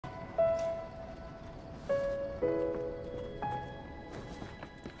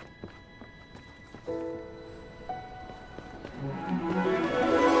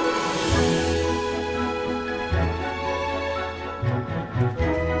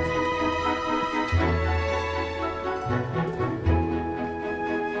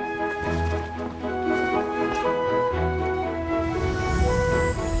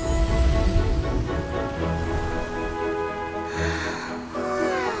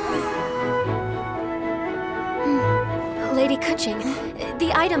Lady Keqing,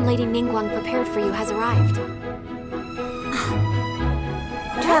 the item Lady Ningguang prepared for you has arrived.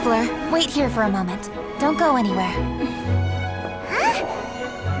 Traveler, wait here for a moment. Don't go anywhere. Huh?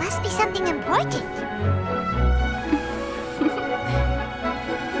 Must be something important.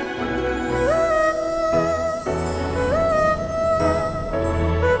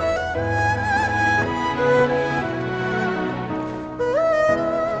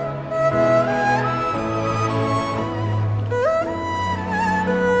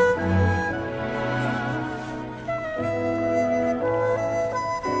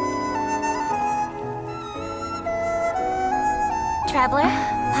 Traveler,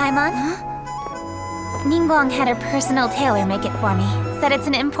 Paimon? Ningguang had her personal tailor make it for me. Said it's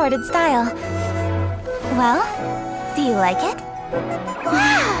an imported style. Well, do you like it?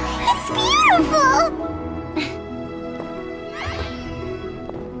 Wow! It's beautiful!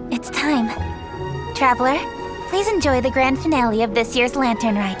 It's time. Traveler, please enjoy the grand finale of this year's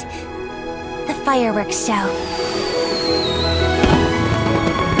Lantern Rite. The fireworks show.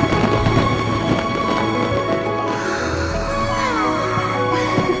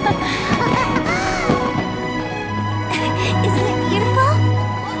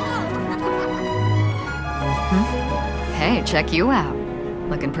 Hey, check you out.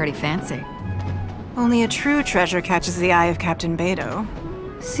 Looking pretty fancy. Only a true treasure catches the eye of Captain Beidou.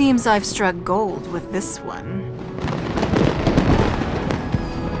 Seems I've struck gold with this one.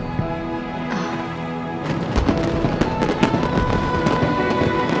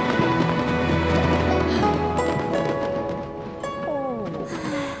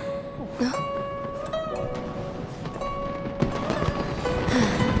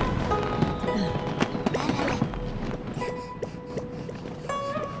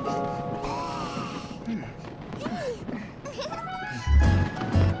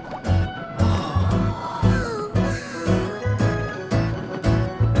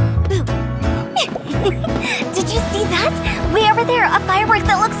 Did you see that? Way over there, a firework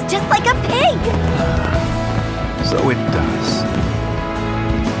that looks just like a pig! So it does.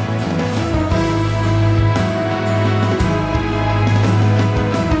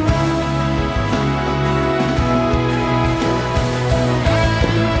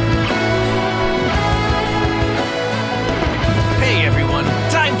 Hey everyone,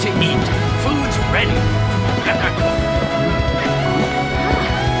 time to eat. Food's ready.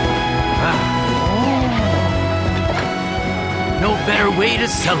 No better way to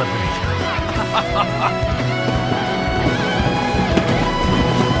celebrate.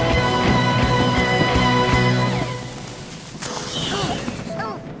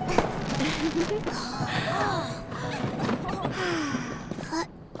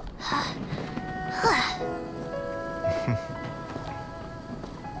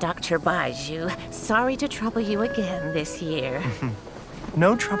 Dr. Baiju, sorry to trouble you again this year.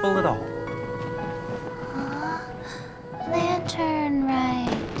 No trouble at all. Lantern Rite.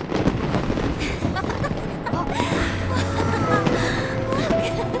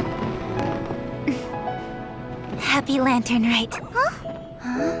 Happy Lantern Rite.